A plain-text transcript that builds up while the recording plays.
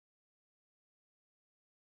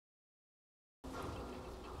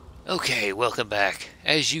Okay, welcome back.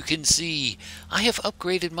 As you can see, I have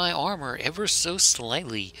upgraded my armor ever so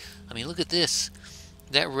slightly. I mean, look at this.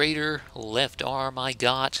 That Raider left arm I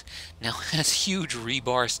got now has huge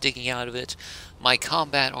rebar sticking out of it. My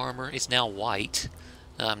combat armor is now white.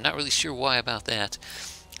 I'm not really sure why about that.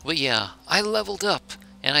 But yeah, I leveled up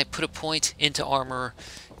and I put a point into armor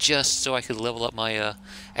just so I could level up my,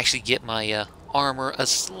 actually get my armor a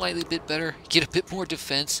slightly bit better, get a bit more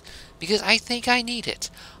defense, because I think I need it.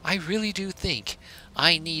 I really do think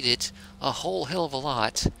I need it a whole hell of a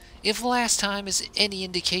lot, if last time is any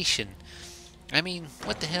indication. I mean,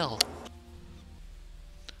 what the hell?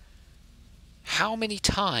 How many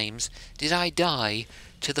times did I die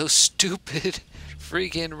to those stupid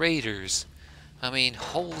friggin' raiders? I mean,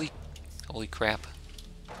 holy crap.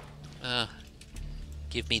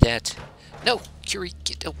 Give me that. No, Curie,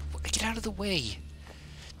 get out of the way.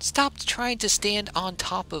 Stop trying to stand on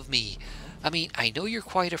top of me. I mean, I know you're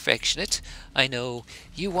quite affectionate. I know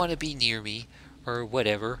you want to be near me, or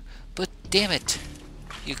whatever, but damn it,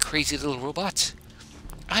 you crazy little robot.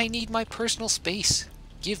 I need my personal space.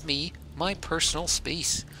 Give me my personal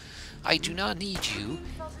space. I do not need you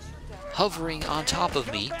hovering on top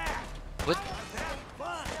of me.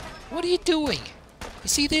 What are you doing? You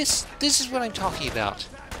see this? This is what I'm talking about.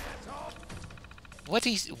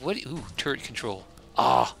 Ooh, turret control.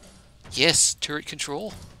 Ah, yes, turret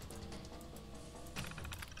control.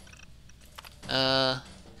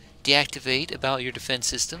 Deactivate about your defense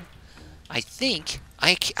system. I think,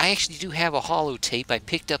 I actually do have a holo tape I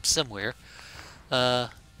picked up somewhere.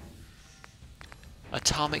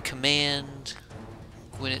 Atomic Command,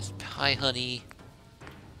 Gwyneth, Hi Honey.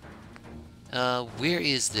 Where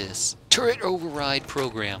is this? Turret Override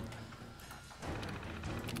Program.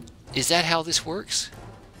 Is that how this works?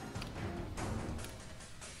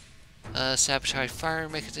 Sabotage fire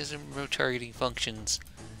mechanism, remote targeting functions.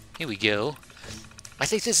 Here we go. I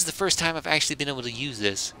think this is the first time I've actually been able to use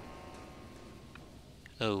this.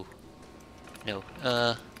 Oh. No.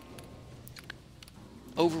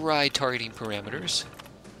 Override targeting parameters.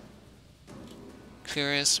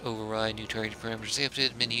 Clearance, override, new targeting parameters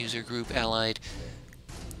accepted, mini user group, allied.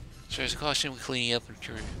 Starts caution with cleaning up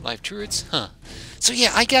live turrets. Huh. So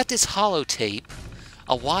yeah, I got this holotape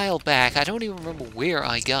a while back. I don't even remember where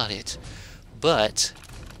I got it. But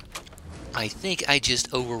I think I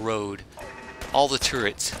just overrode all the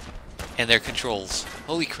turrets and their controls.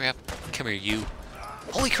 Holy crap. Come here, you.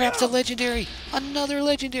 Holy crap, it's a legendary! Another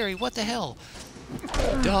legendary! What the hell?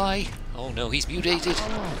 Die! Oh no, he's mutated.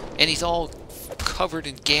 And he's all covered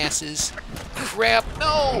in gases. Crap,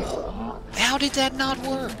 no! How did that not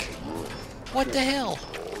work? What the hell?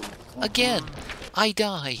 Again, I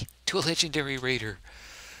die to a legendary raider.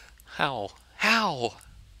 How? How?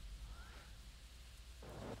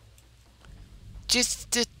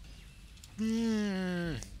 Just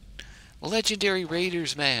legendary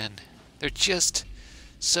raiders, man. They're just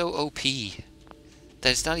so OP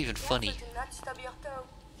that it's not even funny.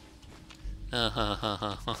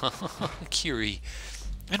 Curie.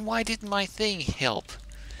 And why didn't my thing help?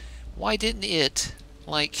 Why didn't it,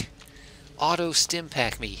 like, auto stim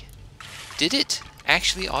pack me? Did it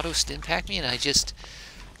actually auto stim pack me and I just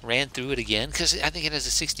ran through it again? Because I think it has a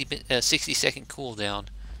 60-second cooldown.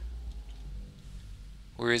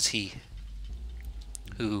 Where is he?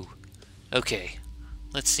 Who? Okay.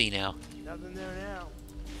 Let's see now. Nothing there now.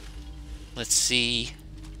 Let's see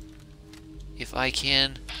if I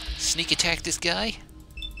can sneak attack this guy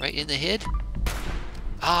right in the head.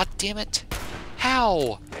 Ah, damn it.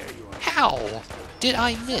 How? How did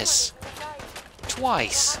I miss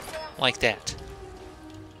twice like that?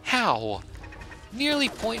 How? Nearly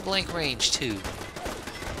point blank range too.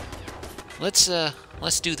 Let's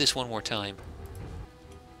do this one more time.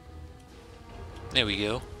 There we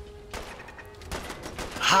go.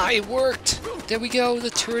 Ah, it worked! There we go, the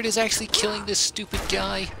turret is actually killing this stupid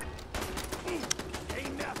guy.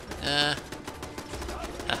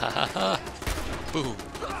 Boom.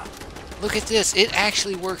 Look at this, it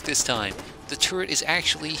actually worked this time. The turret is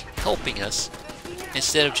actually helping us,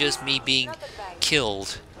 instead of just me being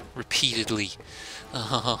killed repeatedly.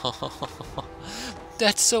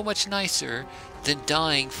 That's so much nicer than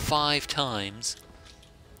dying 5 times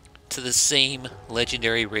to the same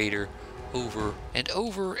legendary raider over and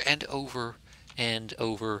over and over and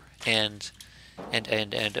over and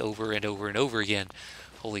over and over and over again.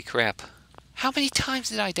 Holy crap. How many times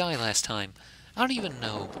did I die last time? I don't even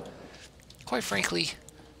know. Quite frankly,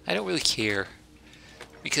 I don't really care.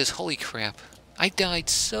 Because holy crap, I died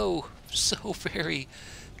so very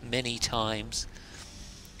many times.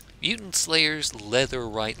 Mutant Slayer's leather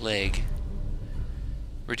right leg.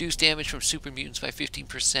 Reduce damage from super mutants by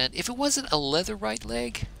 15%. If it wasn't a leather right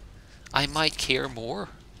leg, I might care more.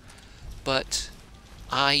 But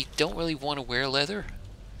I don't really want to wear leather.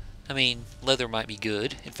 I mean, leather might be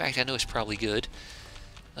good. In fact, I know it's probably good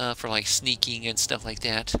for like sneaking and stuff like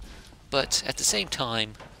that. But at the same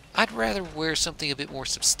time, I'd rather wear something a bit more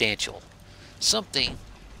substantial. Something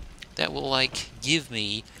that will like give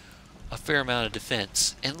me a fair amount of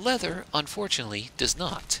defense. And leather, unfortunately, does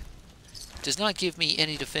not. Does not give me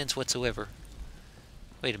any defense whatsoever.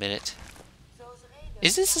 Wait a minute.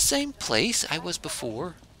 Is this the same place I was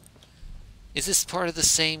before? Is this part of the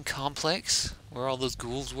same complex where all those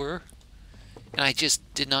ghouls were? And I just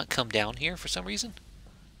did not come down here for some reason?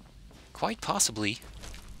 Quite possibly.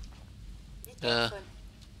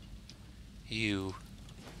 You.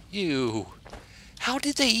 How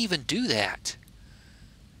did they even do that?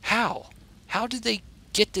 How? How did they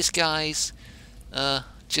get this guy's,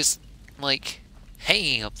 just, like,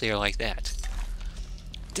 hanging up there like that?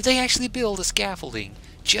 Did they actually build a scaffolding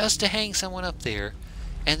just to hang someone up there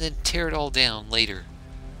and then tear it all down later?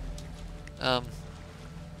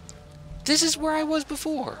 This is where I was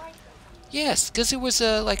before. Yes, because there was,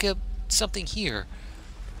 like something here.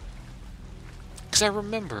 Because I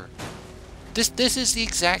remember. This is the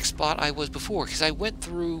exact spot I was before, because I went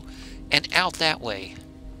through and out that way.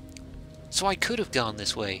 So I could have gone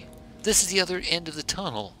this way. This is the other end of the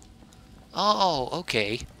tunnel. Oh,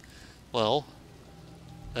 okay. Well,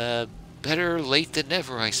 better late than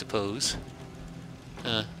never, I suppose.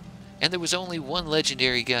 And there was only one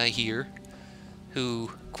legendary guy here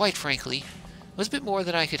who, quite frankly, was a bit more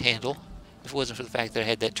than I could handle if it wasn't for the fact that I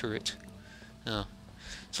had that turret. So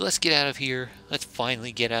let's get out of here. Let's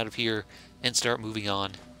finally get out of here and start moving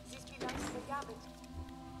on.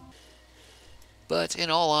 But in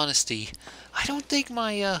all honesty, I don't think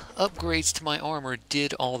my upgrades to my armor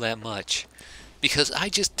did all that much, because I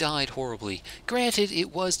just died horribly. Granted,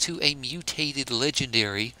 it was to a mutated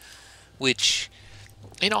legendary, which,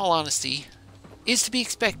 in all honesty, is to be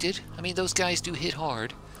expected. I mean, those guys do hit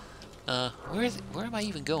hard. Where am I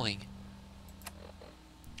even going?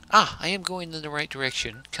 Ah, I am going in the right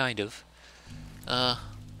direction, kind of. I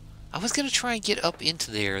was going to try and get up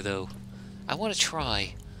into there, though. I want to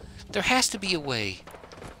try. There has to be a way.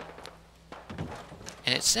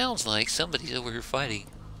 And it sounds like somebody's over here fighting.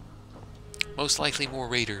 Most likely more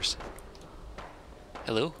raiders.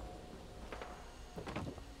 Hello?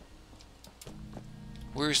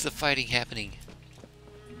 Where's the fighting happening?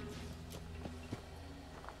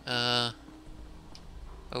 Over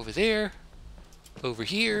there. Over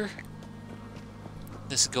here.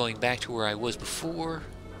 This is going back to where I was before.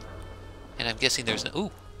 And I'm guessing there's a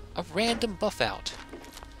random buff out.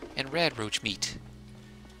 And radroach meat.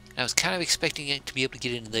 I was kind of expecting it to be able to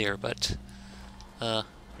get in there, but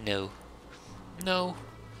no.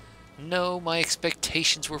 No, my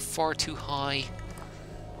expectations were far too high.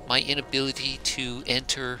 My inability to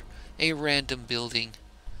enter a random building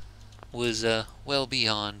was well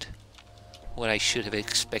beyond what I should have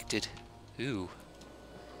expected. Ooh.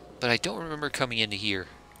 But I don't remember coming into here.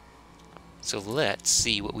 So let's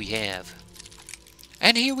see what we have.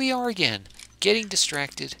 And here we are again, getting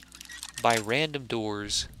distracted by random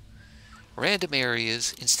doors, random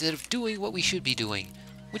areas, instead of doing what we should be doing,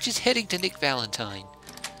 which is heading to Nick Valentine.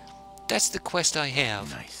 That's the quest I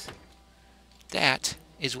have. Nice. That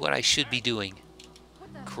is what I should be doing.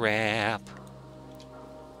 Crap.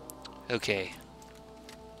 Okay.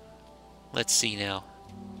 Let's see now.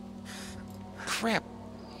 Crap.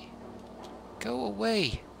 Go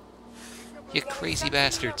away. You crazy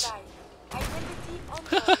bastards.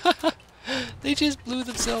 They just blew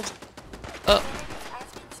themselves up.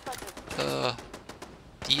 The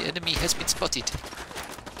enemy has been spotted.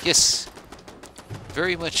 Yes.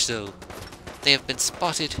 Very much so. They have been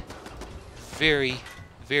spotted very,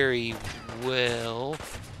 very well.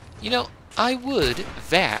 You know, I would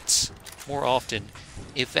VATS more often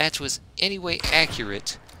if VATS was any way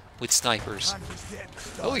accurate with snipers.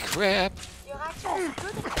 Holy crap.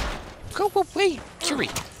 Go away, Curie.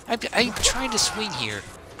 I'm trying to swing here.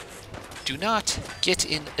 Do not get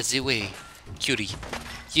in the way, Curie.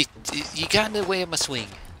 You got in the way of my swing.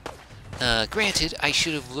 Granted, I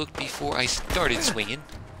should have looked before I started swinging.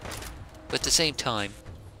 But at the same time...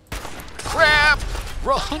 Crap!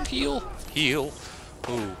 Run, heal! Heal.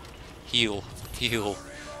 Oh, heal. Heal.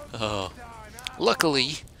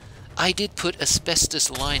 Luckily, I did put asbestos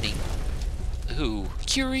lining. Ooh,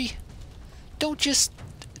 Curie, don't just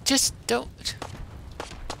don't.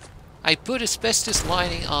 I put asbestos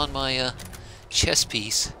lining on my chest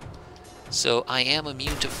piece, so I am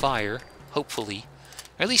immune to fire, hopefully.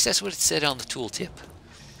 Or at least that's what it said on the tooltip.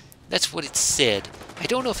 That's what it said. I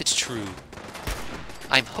don't know if it's true.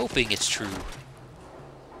 I'm hoping it's true.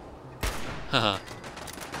 Haha.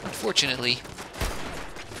 Unfortunately,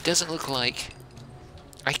 it doesn't look like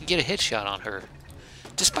I can get a headshot on her.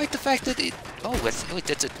 Despite the fact that it... Oh, wait,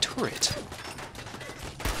 that's a turret.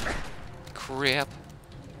 Crap.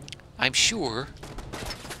 I'm sure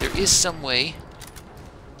there is some way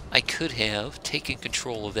I could have taken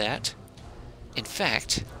control of that. In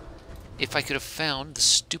fact, if I could have found the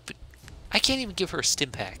stupid... I can't even give her a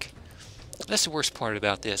stim pack. That's the worst part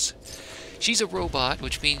about this. She's a robot,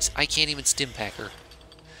 which means I can't even stim pack her.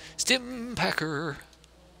 Stim packer!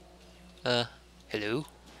 Hello?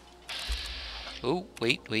 Oh,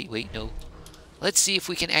 wait, no. Let's see if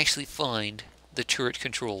we can actually find the turret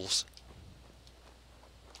controls.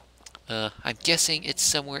 I'm guessing it's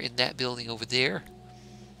somewhere in that building over there.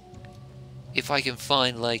 If I can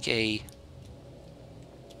find, like, a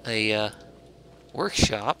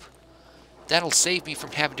workshop, that'll save me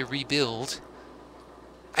from having to rebuild.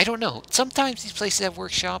 I don't know. Sometimes these places have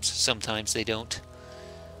workshops, sometimes they don't.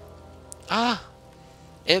 Ah!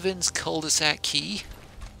 Evans cul-de-sac key.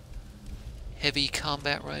 Heavy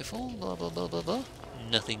combat rifle. Blah, blah, blah, blah, blah.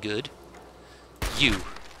 Nothing good. You.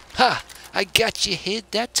 Ha! I got you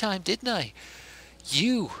hit that time, didn't I?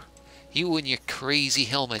 You. You and your crazy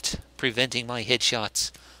helmet preventing my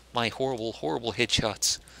headshots. My horrible, horrible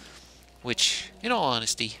headshots. Which, in all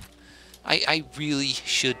honesty, I really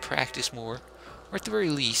should practice more. Or at the very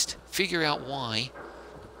least, figure out why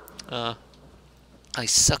I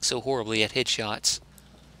suck so horribly at headshots.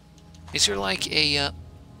 Is there like a...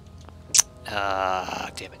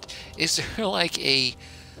 damn it. Is there like a...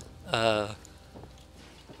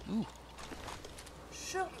 Ooh.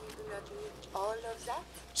 Sure you do not need all of that?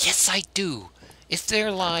 Yes, I do. Is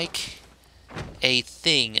there like a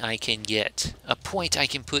thing I can get, a point I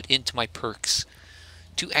can put into my perks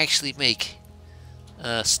to actually make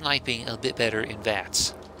sniping a bit better in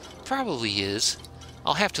VATS? Probably is.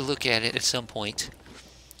 I'll have to look at it at some point.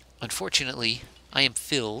 Unfortunately, I am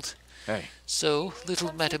filled. Hey. So,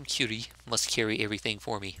 little Madame Curie must carry everything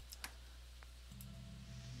for me.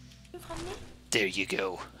 There you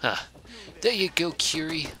go. Huh. There you go,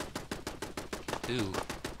 Curie. Ooh.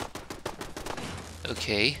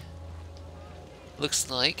 Okay. Looks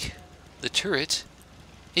like the turret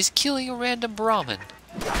is killing a random Brahmin.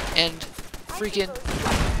 And freaking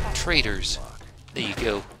traitors. There you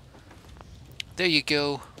go. There you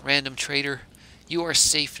go, random traitor. You are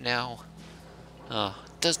safe now.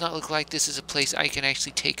 Does not look like this is a place I can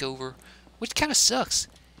actually take over, which kind of sucks.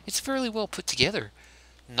 It's fairly well put together.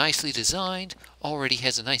 Nicely designed, already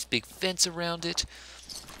has a nice big fence around it,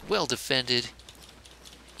 well defended,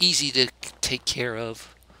 easy to take care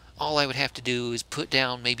of. All I would have to do is put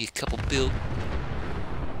down maybe a couple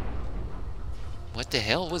What the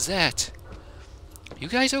hell was that? You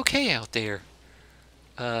guys okay out there?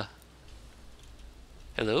 Hello?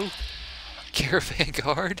 Caravan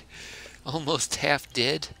guard? Almost half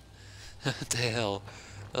dead? What the hell?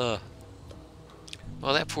 Well,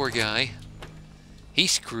 that poor guy.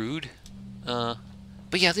 He's screwed. But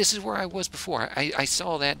yeah, this is where I was before. I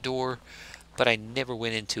saw that door, but I never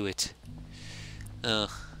went into it.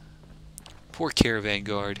 Poor caravan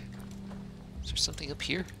guard. Is there something up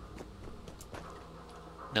here?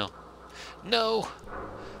 No. No!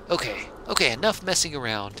 Okay, enough messing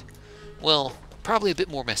around. Well, probably a bit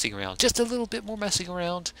more messing around. Just a little bit more messing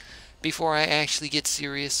around before I actually get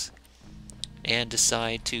serious and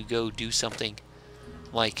decide to go do something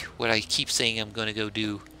like what I keep saying I'm going to go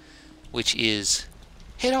do, which is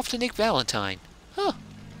head off to Nick Valentine. Huh.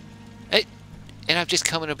 And I've just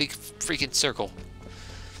come in a big freaking circle.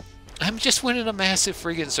 I'm just went in a massive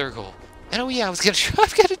freaking circle. And oh yeah, I've got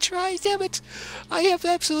to try, damn it. I have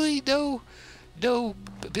absolutely no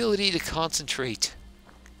ability to concentrate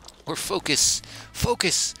or focus.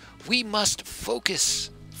 Focus. We must focus.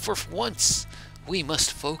 For once, we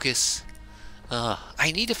must focus.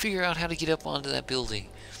 I need to figure out how to get up onto that building.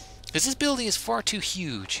 Because this building is far too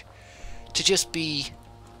huge to just be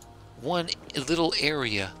one little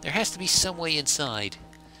area. There has to be some way inside.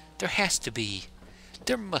 There has to be.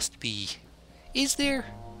 There must be. Is there?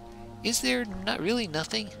 Is there not really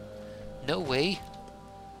nothing? No way?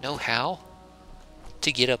 No how?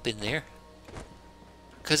 To get up in there?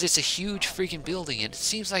 Because it's a huge freaking building and it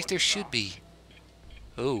seems like there should be.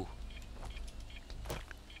 Oh.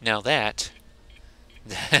 Now that's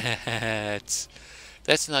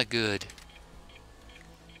not good.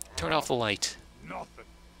 Turn off the light. Nothing.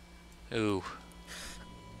 Ooh.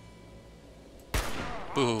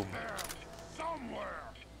 Boom. Somewhere.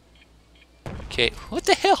 Okay, what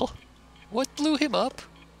the hell? What blew him up?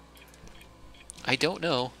 I don't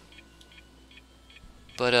know.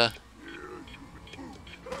 But,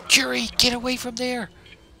 Curie, get away from there!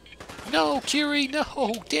 No, Curie,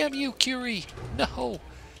 no! Damn you, Curie! No!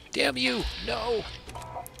 Damn you! No!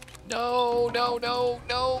 No, no, no,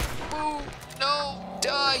 no! Boo! No!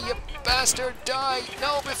 Die, you bastard! Die!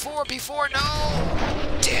 No, before,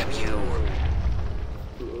 no! Damn you!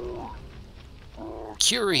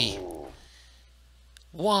 Curie!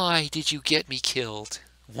 Why did you get me killed?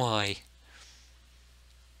 Why?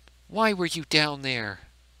 Why were you down there?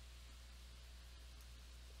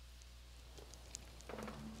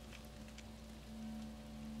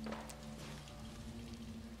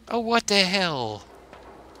 Oh, what the hell?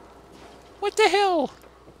 What the hell?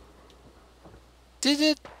 Did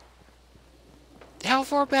it... How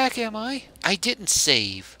far back am I? I didn't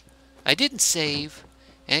save. I didn't save,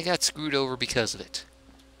 and I got screwed over because of it.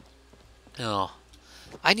 Oh,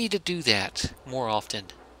 I need to do that more often.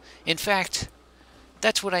 In fact,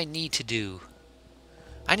 that's what I need to do.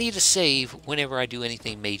 I need to save whenever I do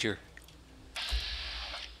anything major.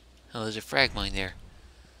 Oh, there's a frag mine there.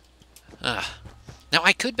 Now,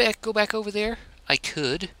 I could go back over there. I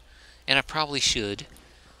could, and I probably should,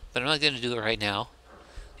 but I'm not going to do it right now,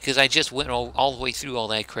 because I just went all the way through all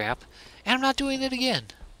that crap, and I'm not doing it again.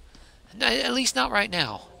 At least not right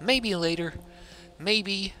now. Maybe later.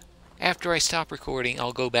 Maybe after I stop recording,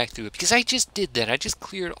 I'll go back through it, because I just did that. I just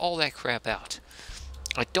cleared all that crap out.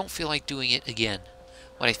 I don't feel like doing it again.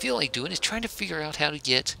 What I feel like doing is trying to figure out how to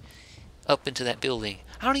get up into that building.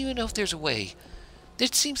 I don't even know if there's a way.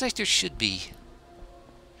 It seems like there should be.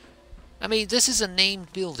 I mean, this is a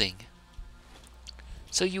named building.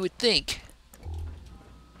 So you would think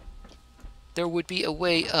there would be a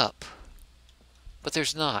way up. But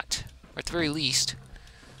there's not. Or at the very least,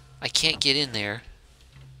 I can't get in there.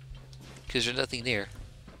 Because there's nothing there.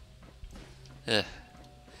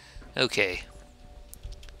 Okay.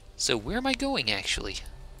 So where am I going, actually?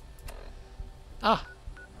 Ah.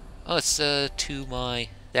 Oh, it's to my...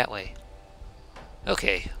 that way.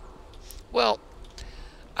 Okay. Well,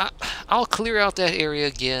 I'll clear out that area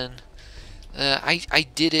again. I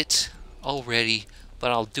did it already, but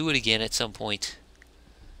I'll do it again at some point.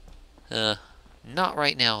 Not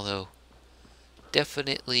right now, though.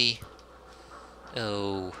 Definitely...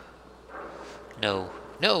 Oh... No.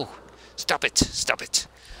 No! Stop it! Stop it!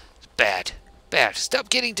 Bad. Bad. Stop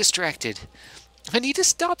getting distracted. I need to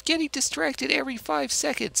stop getting distracted every 5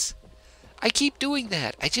 seconds. I keep doing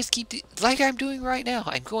that. I just keep... like I'm doing right now.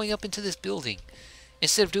 I'm going up into this building.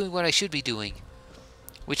 Instead of doing what I should be doing.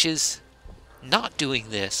 Which is... not doing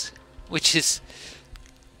this. Which is...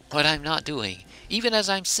 what I'm not doing. Even as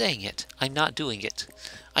I'm saying it, I'm not doing it.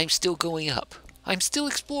 I'm still going up. I'm still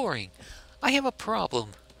exploring. I have a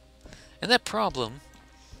problem. And that problem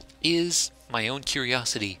is my own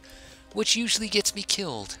curiosity, which usually gets me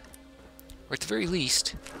killed. Or at the very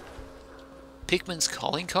least, Pikmin's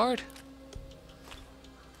calling card?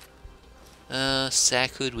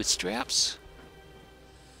 Sack hood with straps.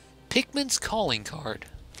 Pikmin's calling card.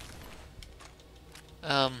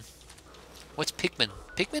 What's Pikmin?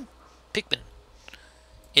 Pikmin? Pikmin.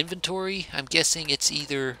 Inventory, I'm guessing it's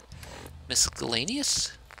either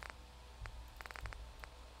miscellaneous?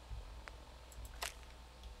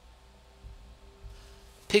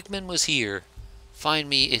 Pikmin was here. Find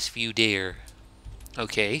me if you dare.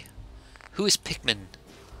 Okay. Who is Pikmin?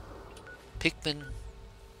 Pikmin.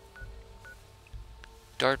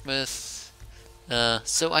 Dartmouth.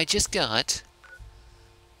 So I just got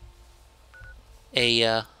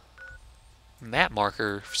a map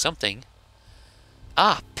marker or something.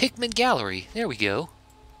 Ah, Pikmin Gallery. There we go.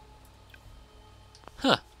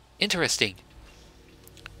 Huh. Interesting.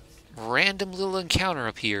 Random little encounter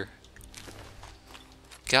up here.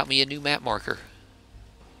 Got me a new map marker.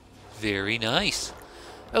 Very nice.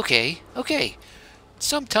 Okay, okay.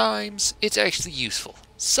 Sometimes it's actually useful.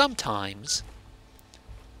 Sometimes...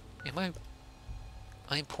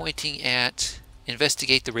 I'm pointing at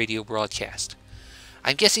investigate the radio broadcast.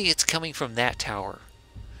 I'm guessing it's coming from that tower.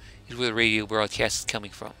 Is where the radio broadcast is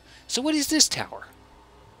coming from. So what is this tower?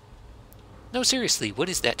 No, seriously, what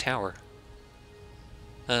is that tower?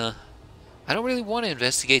 I don't really want to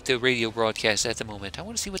investigate the radio broadcast at the moment. I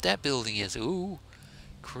want to see what that building is. Ooh,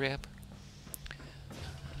 crap.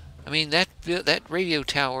 I mean, that radio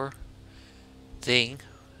tower thing,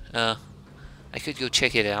 I could go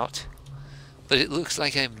check it out. But it looks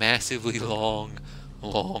like a massively long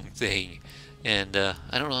thing. And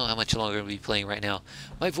I don't know how much longer I'm going to be playing right now.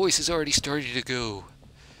 My voice is already starting to go.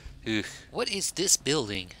 Ugh. What is this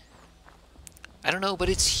building? I don't know, but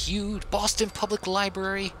it's huge. Boston Public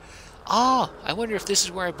Library. Ah, I wonder if this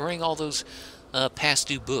is where I bring all those past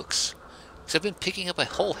due books. Because I've been picking up a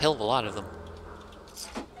whole hell of a lot of them.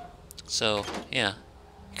 So, yeah.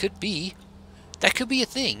 Could be. That could be a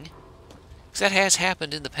thing. Because that has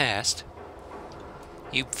happened in the past.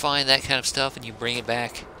 You find that kind of stuff and you bring it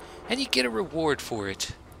back. And you get a reward for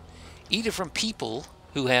it. Either from people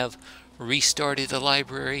who have restarted a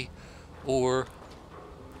library or...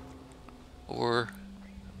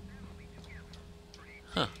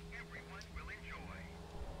 Huh.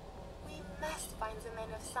 We must find the men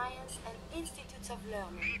of science and institutes of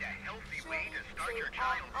learning. Surely they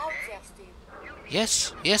are out there still.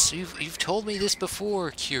 Yes, you've told me this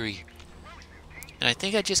before, Curie. And I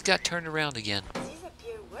think I just got turned around again. These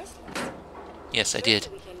appear worthless. Yes, I did.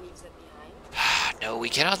 Surely we can leave them behind. No, we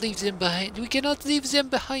cannot leave them behind. We cannot leave them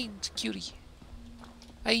behind, Curie.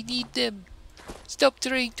 I need them. Stop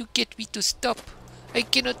trying to get me to stop. I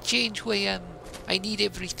cannot change who I am. I need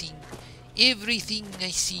everything. Everything I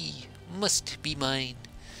see must be mine.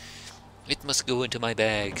 It must go into my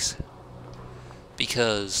bags.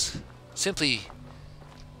 Because simply...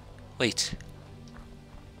 Wait.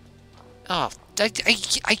 Oh, I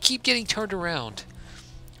keep getting turned around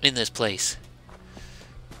in this place.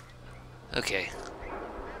 Okay.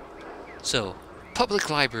 So, public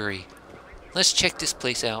library. Let's check this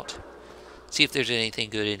place out. See if there's anything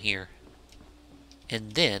good in here.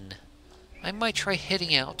 And then, I might try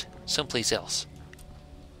heading out someplace else.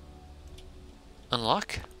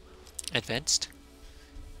 Unlock. Advanced.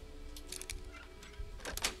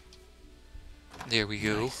 There we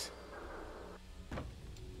go. Nice.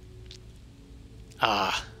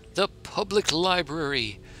 Ah, the public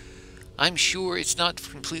library. I'm sure it's not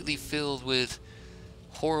completely filled with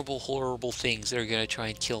horrible, horrible things that are going to try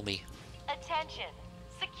and kill me. Attention!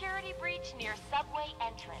 Security breach near subway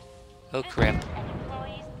entrance. Oh crap. Visitors and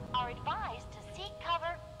employees are advised to seek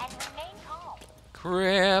cover and remain calm.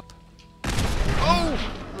 Crap. Oh!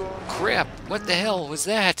 Crap, what the hell was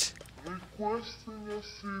that? Requesting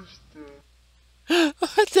assistance.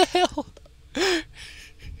 What the